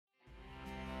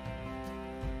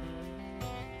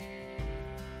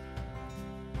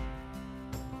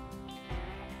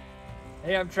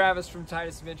Hey, I'm Travis from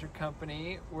Titus Venture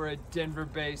Company. We're a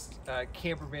Denver-based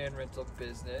campervan rental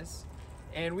business.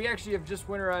 And we actually have just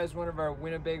winterized one of our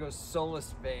Winnebago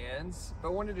Solis vans. But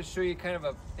I wanted to show you kind of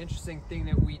an interesting thing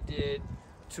that we did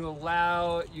to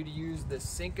allow you to use the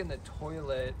sink and the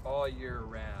toilet all year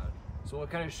round. So we'll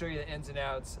kind of show you the ins and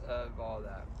outs of all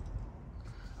that.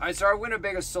 All right, so our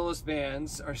Winnebago Solis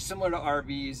vans are similar to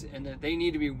RVs in that they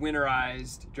need to be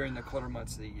winterized during the colder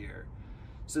months of the year.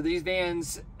 So these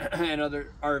vans and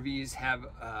other RVs have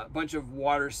a bunch of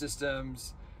water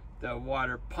systems, the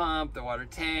water pump, the water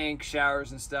tank,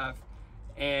 showers and stuff.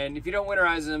 And if you don't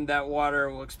winterize them, that water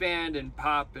will expand and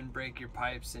pop and break your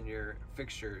pipes and your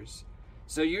fixtures.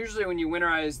 So usually when you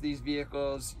winterize these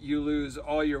vehicles, you lose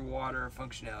all your water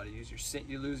functionality.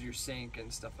 You lose your sink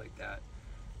and stuff like that.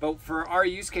 But for our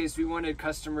use case, we wanted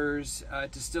customers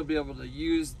to still be able to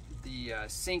use the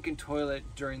sink and toilet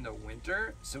during the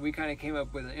winter. So we kind of came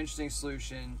up with an interesting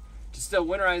solution to still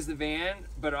winterize the van,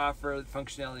 but offer the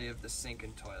functionality of the sink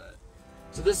and toilet.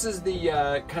 So this is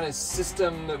the kind of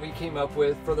system that we came up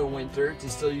with for the winter to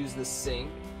still use the sink.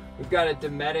 We've got a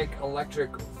Dometic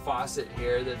electric faucet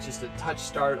here that's just a touch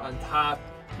start on top.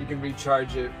 You can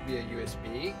recharge it via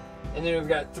USB. And then we've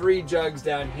got 3 jugs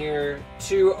down here.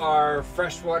 2 are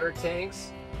freshwater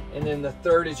tanks, and then the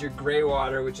 3rd is your gray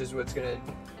water, which is what's gonna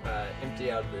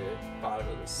empty out of the bottom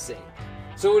of the sink.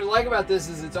 So what I like about this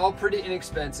is it's all pretty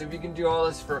inexpensive. You can do all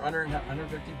this for under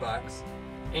 150 bucks,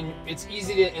 and it's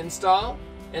easy to install.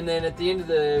 And then at the end of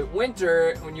the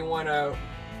winter, when you want to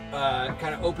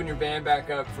kind of open your van back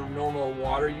up for normal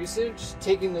water usage,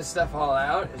 taking this stuff all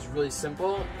out is really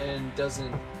simple and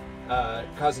doesn't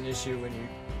cause an issue when you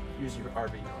use your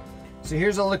RV. So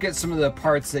here's a look at some of the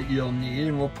parts that you'll need,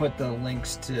 and we'll put the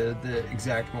links to the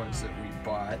exact ones that we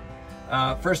bought.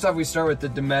 First off, we start with the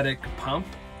Dometic pump,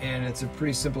 and it's a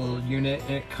pretty simple unit,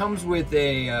 and it comes with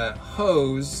a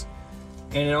hose,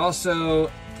 and it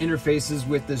also interfaces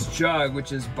with this jug,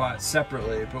 which is bought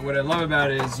separately. But what I love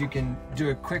about it is you can do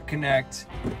a quick connect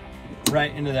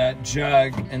right into that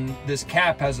jug, and this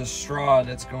cap has a straw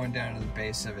that's going down to the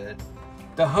base of it.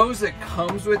 The hose that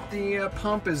comes with the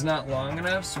pump is not long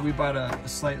enough, so we bought a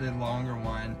slightly longer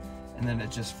one, and then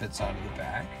it just fits onto the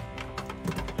back.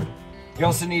 You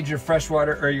also need your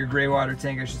freshwater, or your gray water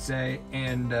tank, I should say,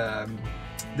 and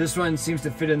this one seems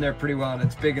to fit in there pretty well, and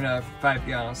it's big enough, 5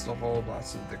 gallons, to hold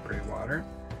lots of the gray water.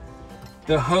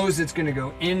 The hose that's going to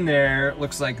go in there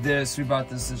looks like this. We bought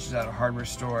this just at a hardware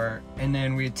store, and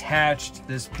then we attached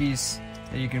this piece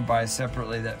that you can buy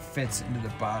separately that fits into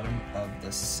the bottom of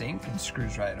the sink and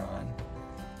screws right on.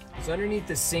 So underneath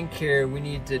the sink here, we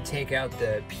need to take out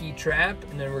the P-trap,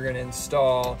 and then we're going to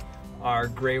install our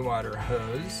gray water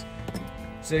hose.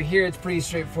 So here it's pretty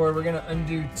straightforward. We're going to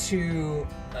undo 2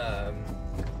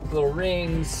 little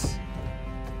rings,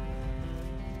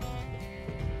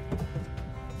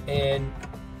 and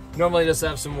normally this will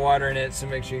have some water in it, so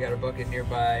make sure you got a bucket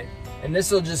nearby. And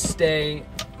this will just stay,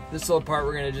 this little part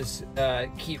we're going to just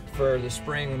keep for the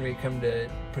spring when we come to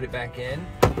put it back in.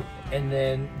 And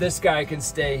then this guy can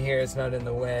stay here, it's not in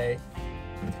the way.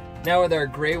 Now with our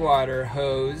gray water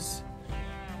hose,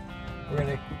 we're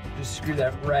going to just screw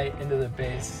that right into the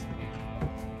base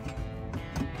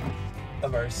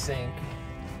of our sink.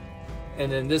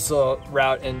 And then this will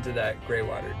route into that gray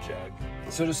water jug.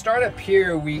 So to start up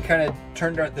here, we kind of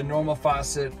turned the normal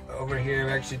faucet over here.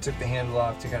 We actually took the handle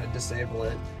off to kind of disable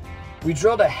it. We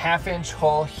drilled a 1/2-inch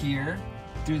hole here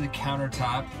through the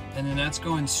countertop, and then that's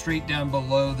going straight down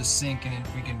below the sink, and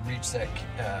we can reach that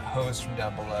hose from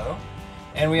down below.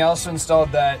 And we also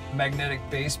installed that magnetic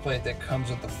base plate that comes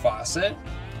with the faucet.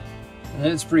 And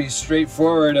then it's pretty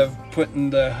straightforward of putting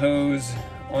the hose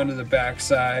onto the back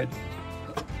side,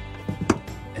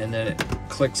 and then it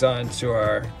clicks onto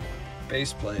our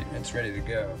base plate and it's ready to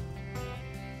go.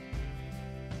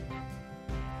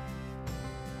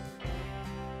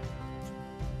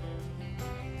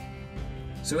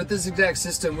 So with this exact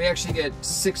system, we actually get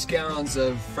 6 gallons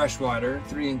of fresh water,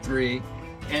 3 and 3.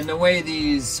 And the way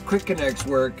these quick connects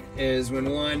work is when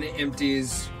one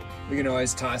empties, we can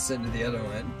always toss it into the other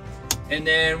one. And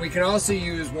then we can also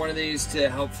use one of these to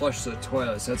help flush the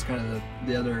toilet. So that's kind of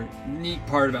the other neat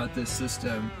part about this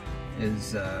system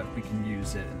is we can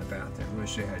use it in the bathroom. I'm going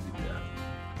to show you how to do that.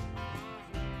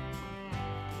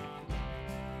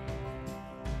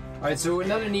 Alright, so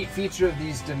another neat feature of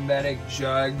these Dometic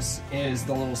jugs is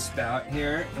the little spout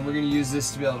here, and we're going to use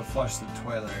this to be able to flush the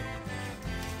toilet.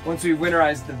 Once we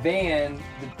winterize the van,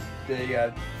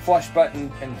 the flush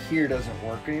button in here doesn't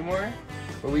work anymore,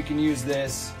 but we can use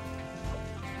this,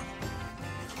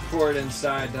 pour it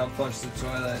inside to help flush the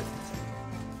toilet,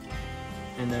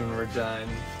 and then when we're done,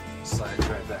 Slides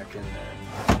right back in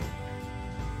there.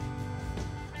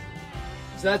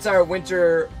 So that's our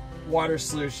winter water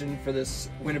solution for this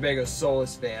Winnebago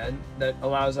Solis van that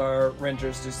allows our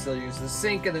renters to still use the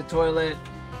sink and the toilet.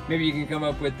 Maybe you can come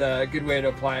up with a good way to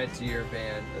apply it to your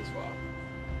van as well.